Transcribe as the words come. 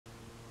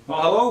Well,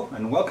 hello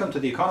and welcome to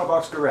the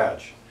Econobox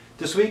Garage.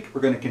 This week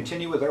we're going to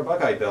continue with our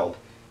Bugeye build.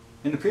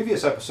 In the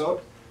previous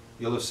episode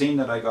you'll have seen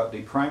that I got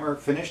the primer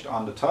finished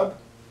on the tub,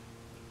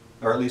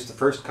 or at least the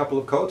first couple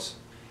of coats,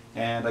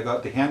 and I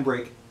got the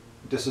handbrake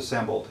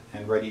disassembled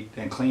and ready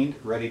and cleaned,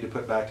 ready to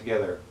put back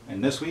together.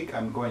 And this week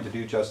I'm going to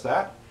do just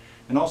that,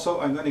 and also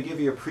I'm going to give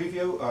you a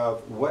preview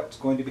of what's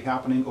going to be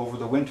happening over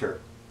the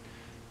winter.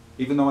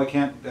 Even though I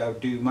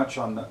can't do much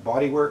on the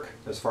body work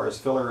as far as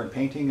filler and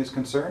painting is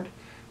concerned,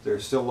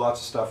 there's still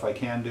lots of stuff I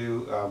can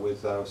do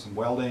with some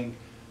welding,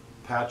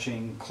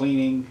 patching,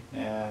 cleaning,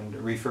 and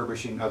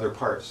refurbishing other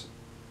parts.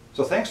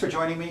 So thanks for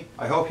joining me.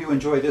 I hope you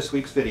enjoy this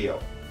week's video.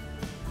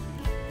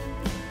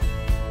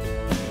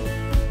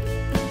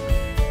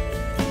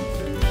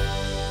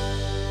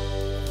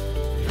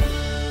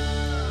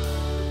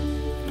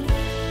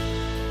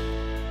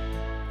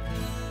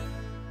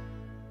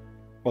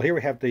 Well, here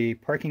we have the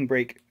parking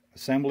brake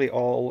assembly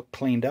all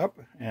cleaned up.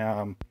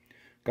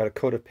 Got a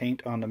coat of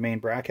paint on the main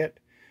bracket.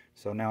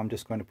 So now I'm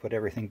just going to put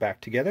everything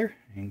back together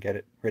and get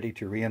it ready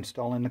to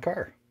reinstall in the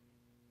car.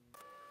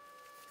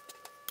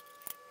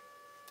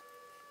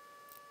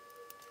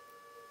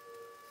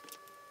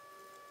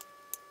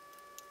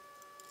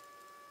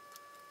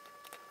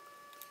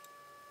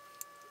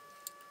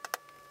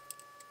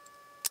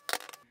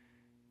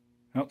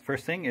 Well, the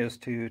first thing is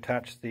to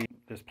attach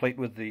this plate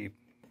with the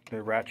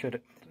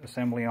ratchet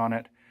assembly on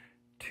it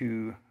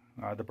to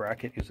the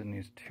bracket using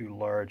these two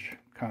large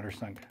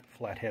countersunk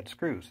flathead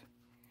screws.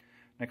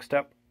 Next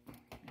step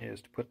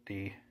is to put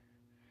the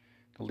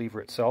lever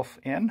itself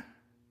in,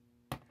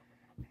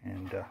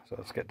 and so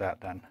let's get that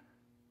done.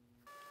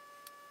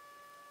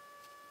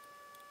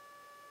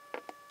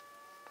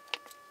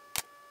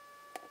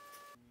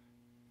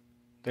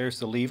 There's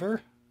the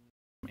lever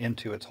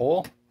into its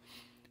hole,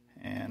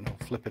 and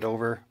we'll flip it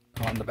over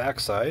on the back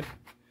side.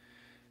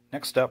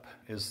 Next up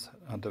is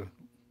the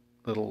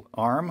little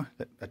arm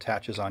that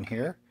attaches on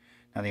here.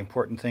 Now the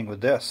important thing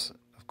with this,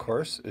 of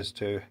course, is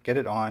to get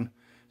it on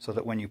so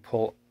that when you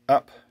pull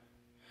up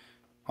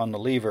on the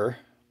lever,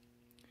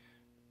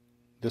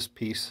 this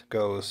piece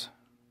goes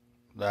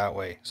that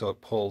way, so it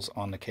pulls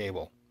on the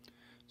cable.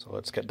 So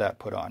let's get that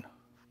put on.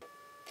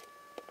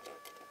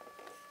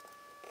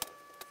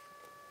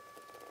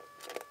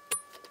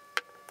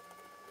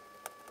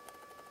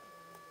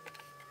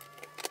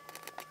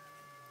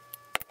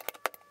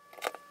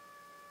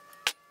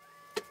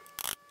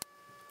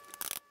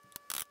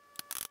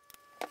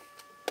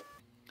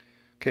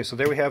 Okay, so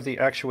there we have the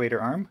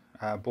actuator arm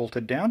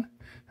bolted down.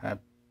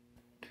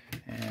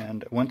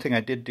 And one thing I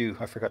did do,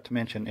 I forgot to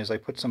mention, is I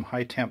put some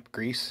high temp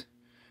grease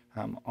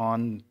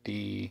on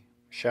the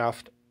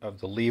shaft of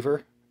the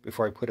lever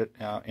before I put it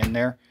in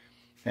there.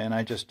 And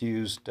I just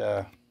used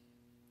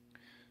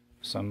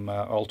some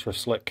ultra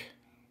slick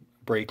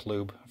brake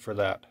lube for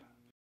that.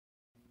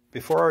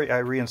 Before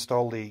I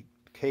reinstall the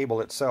cable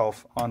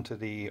itself onto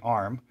the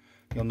arm,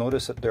 you'll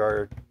notice that there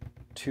are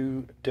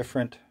two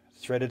different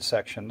threaded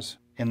sections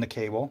in the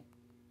cable.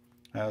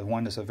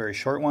 One is a very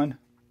short one,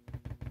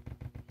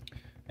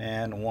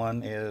 and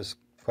one is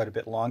quite a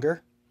bit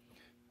longer.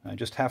 I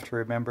just have to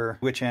remember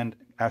which end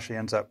actually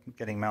ends up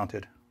getting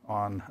mounted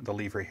on the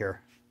lever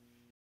here.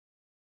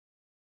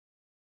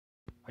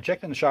 I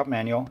checked in the shop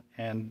manual,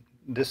 and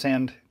this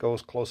end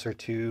goes closer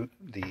to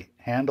the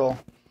handle,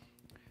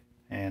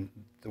 and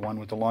the one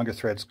with the longer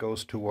threads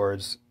goes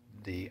towards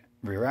the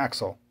rear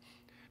axle.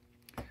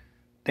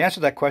 The answer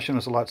to that question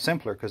was a lot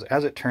simpler, because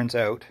as it turns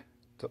out,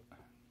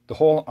 the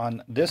hole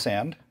on this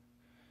end,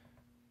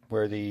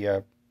 where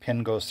the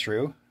pin goes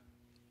through,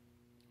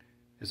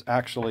 is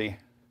actually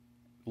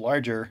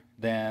larger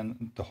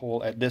than the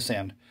hole at this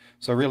end.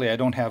 So really I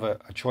don't have a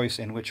choice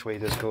in which way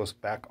this goes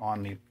back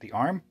on the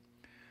arm.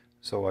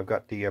 So I've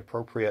got the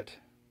appropriate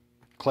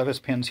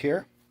clevis pins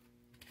here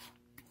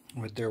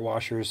with their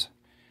washers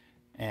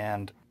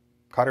and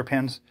cotter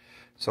pins.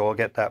 So I'll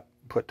get that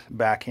put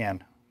back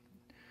in.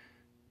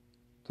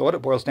 So what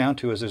it boils down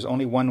to is there's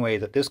only one way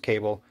that this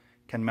cable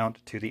can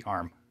mount to the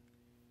arm.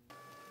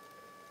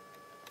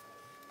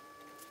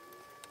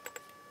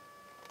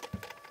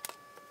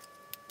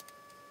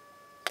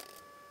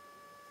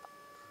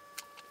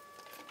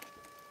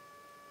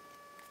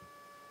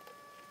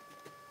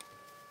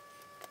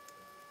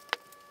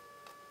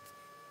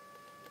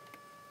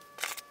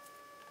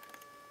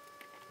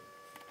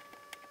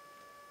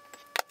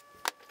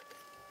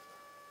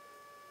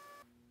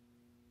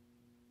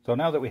 So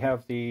now that we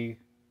have the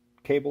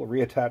cable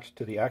reattached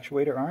to the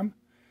actuator arm,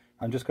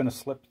 I'm just going to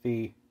slip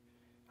the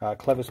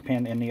clevis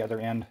pin in the other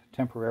end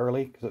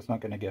temporarily, because it's not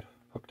going to get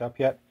hooked up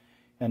yet,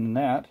 and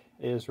that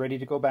is ready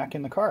to go back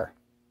in the car.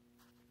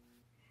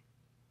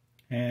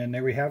 And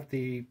there we have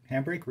the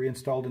handbrake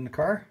reinstalled in the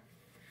car.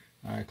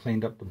 I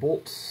cleaned up the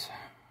bolts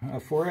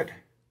for it.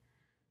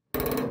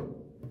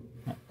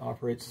 That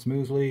operates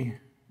smoothly,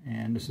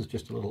 and this is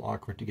just a little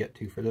awkward to get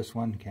to for this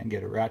one. Can't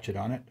get a ratchet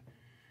on it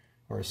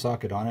or a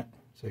socket on it,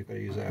 so you've got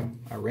to use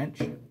a wrench.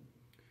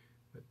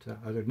 But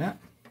other than that,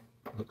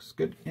 looks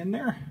good in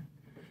there.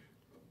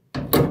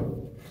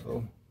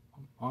 So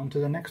on to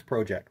the next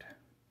project.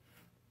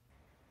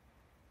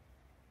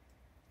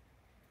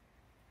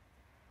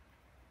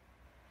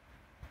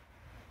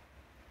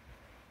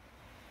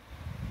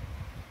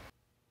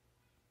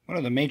 One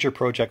of the major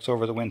projects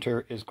over the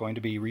winter is going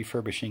to be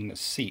refurbishing the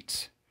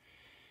seats.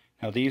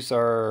 Now these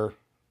are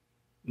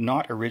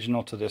not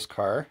original to this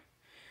car.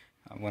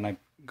 When I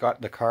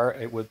got the car,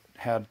 it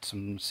had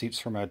some seats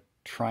from a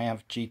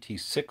Triumph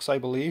GT6, I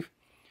believe.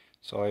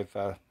 So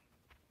I've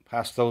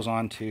passed those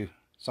on to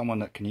someone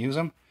that can use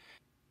them.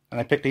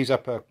 And I picked these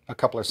up a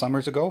couple of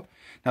summers ago.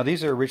 Now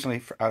these are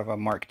originally out of a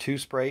Mark II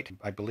Sprite,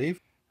 I believe.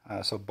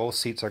 So both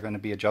seats are going to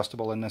be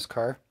adjustable in this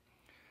car.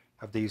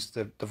 Of these,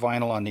 the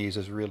vinyl on these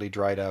is really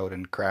dried out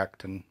and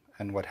cracked and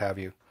what have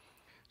you.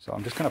 So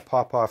I'm just going to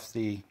pop off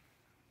the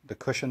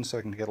cushion so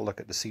I can get a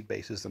look at the seat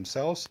bases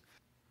themselves.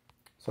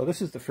 So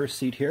this is the first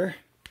seat here,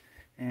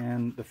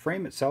 and the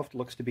frame itself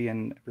looks to be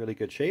in really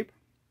good shape.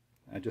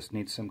 I just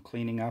need some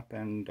cleaning up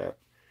and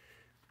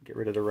get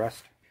rid of the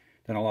rust.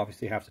 Then I'll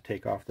obviously have to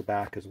take off the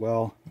back as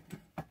well.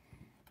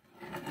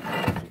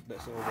 Flip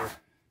this over.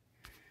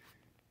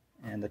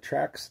 And the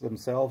tracks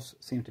themselves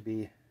seem to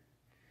be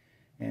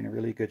in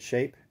really good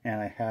shape, and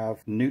I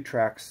have new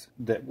tracks,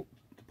 that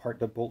the part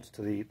that bolts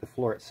to the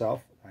floor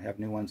itself. I have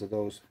new ones of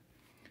those.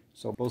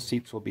 So both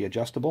seats will be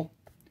adjustable.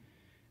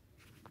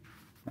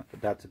 Not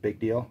that that's a big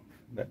deal,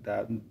 but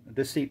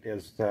this seat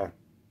is, the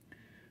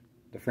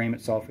frame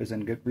itself is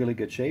in really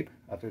good shape,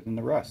 other than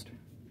the rust.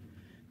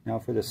 Now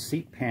for the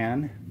seat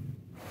pan,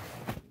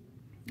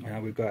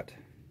 we've got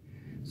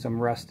some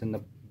rust in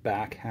the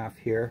back half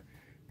here,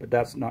 but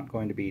that's not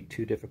going to be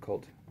too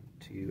difficult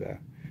to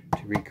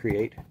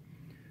recreate.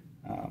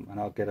 And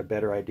I'll get a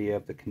better idea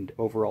of the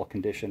overall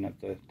condition of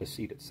the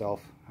seat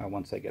itself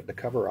once I get the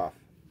cover off.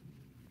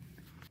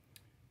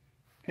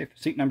 Okay, for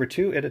seat number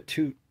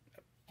 2,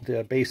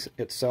 the base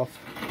itself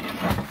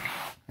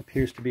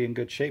appears to be in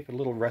good shape. A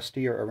little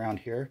rustier around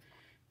here,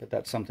 but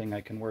that's something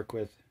I can work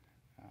with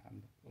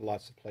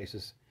lots of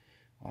places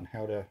on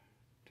how to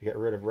get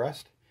rid of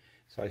rust.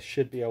 So I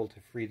should be able to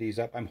free these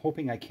up. I'm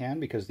hoping I can,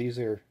 because these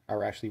are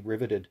actually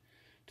riveted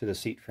to the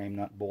seat frame,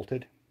 not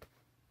bolted.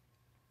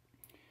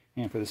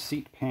 And for the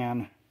seat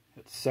pan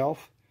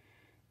itself,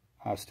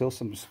 still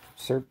some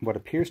what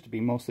appears to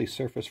be mostly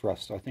surface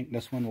rust. So I think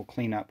this one will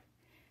clean up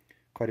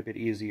quite a bit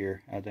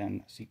easier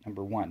than seat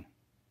number 1.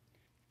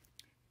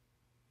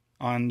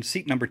 On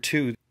seat number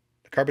 2,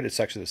 the carpeted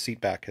section of the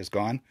seat back has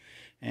gone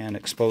and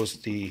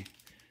exposed the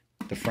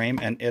frame,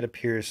 and it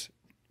appears,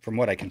 from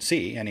what I can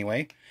see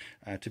anyway,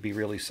 to be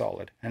really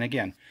solid. And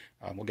again,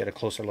 we'll get a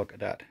closer look at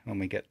that when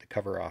we get the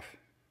cover off.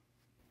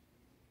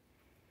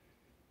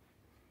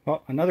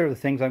 Well, another of the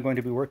things I'm going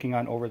to be working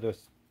on over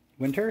this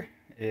winter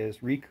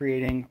is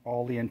recreating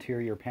all the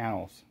interior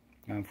panels.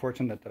 I'm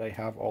fortunate that I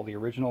have all the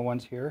original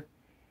ones here,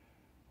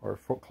 or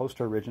close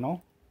to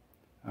original,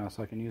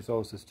 so I can use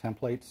those as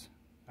templates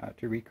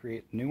to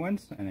recreate new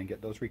ones and then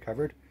get those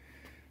recovered.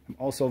 I'm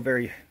also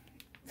very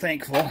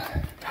thankful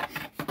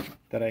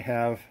that I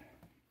have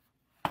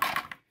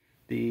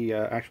the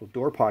actual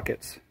door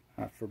pockets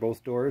for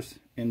both doors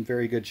in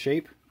very good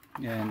shape,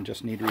 and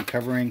just need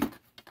recovering,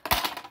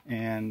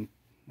 and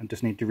I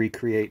just need to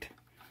recreate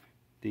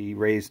the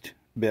raised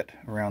bit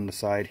around the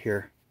side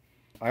here.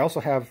 I also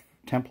have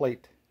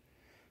template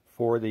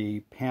for the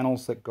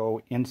panels that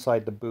go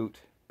inside the boot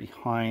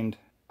behind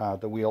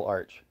the wheel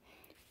arch.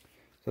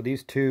 So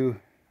these two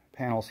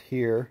panels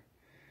here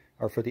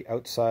are for the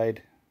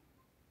outside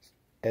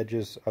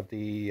edges of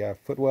the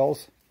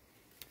footwells.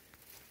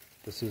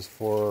 This is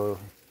for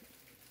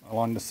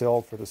along the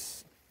sill for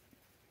this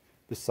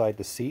side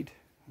the seat.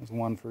 There's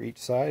one for each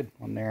side,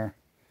 one there,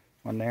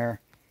 one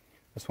there.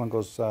 This one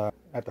goes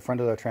at the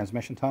front of the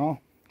transmission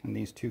tunnel, and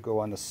these two go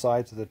on the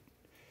sides of the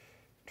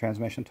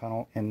transmission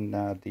tunnel in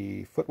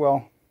the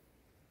footwell.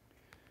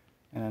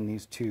 And then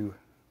these two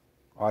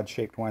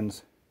odd-shaped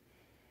ones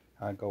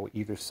go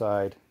either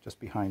side,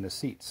 just behind the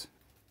seats.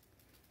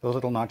 Those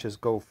little notches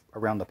go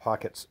around the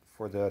pockets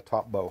for the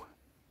top bow.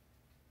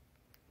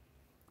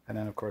 And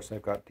then, of course,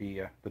 I've got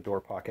the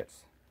door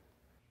pockets.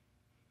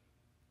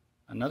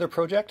 Another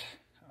project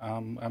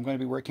I'm going to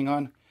be working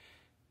on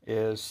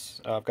is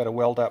I've got to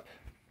weld up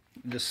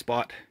this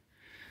spot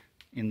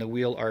in the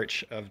wheel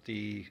arch of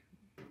the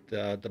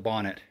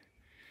bonnet.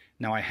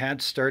 Now, I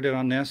had started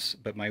on this,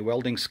 but my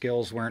welding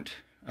skills weren't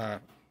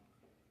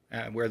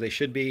where they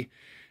should be,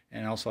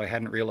 and also I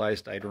hadn't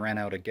realized I'd ran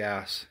out of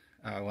gas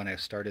when I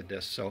started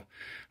this. So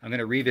I'm going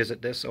to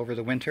revisit this over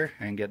the winter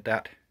and get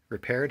that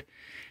repaired,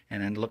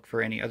 and then look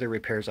for any other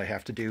repairs I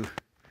have to do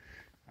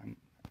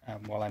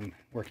while I'm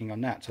working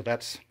on that. So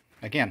that's,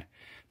 again,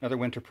 another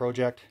winter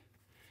project.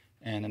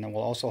 And then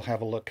we'll also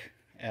have a look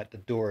at the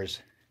doors.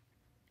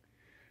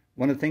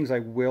 One of the things I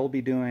will be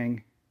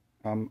doing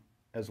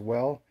as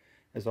well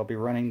is I'll be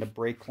running the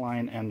brake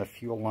line and the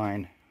fuel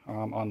line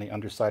on the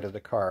underside of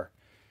the car.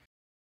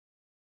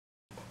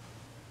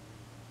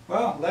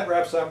 Well, that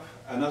wraps up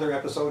another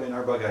episode in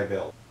our Bugeye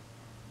Build.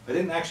 I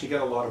didn't actually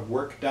get a lot of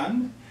work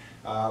done,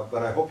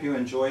 but I hope you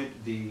enjoyed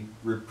the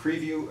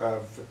preview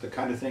of the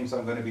kind of things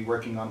I'm going to be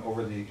working on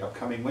over the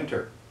upcoming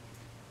winter.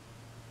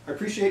 I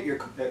appreciate your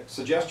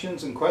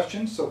suggestions and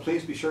questions, so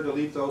please be sure to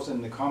leave those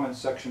in the comments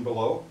section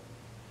below.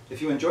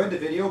 If you enjoyed the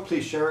video,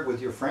 please share it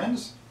with your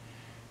friends.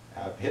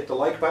 Hit the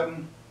like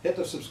button, hit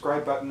the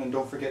subscribe button, and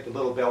don't forget the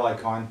little bell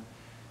icon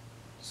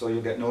so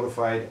you'll get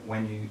notified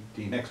when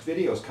the next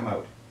videos come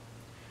out.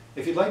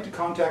 If you'd like to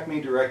contact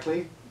me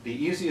directly, the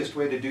easiest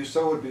way to do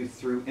so would be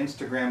through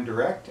Instagram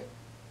Direct.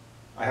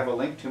 I have a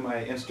link to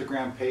my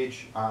Instagram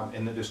page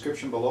in the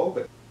description below,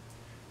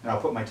 and I'll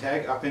put my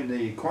tag up in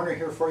the corner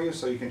here for you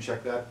so you can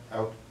check that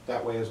out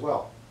that way as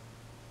well.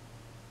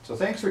 So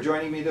thanks for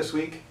joining me this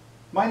week.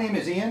 My name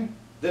is Ian.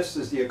 This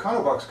is the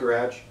Econobox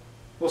Garage.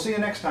 We'll see you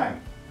next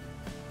time.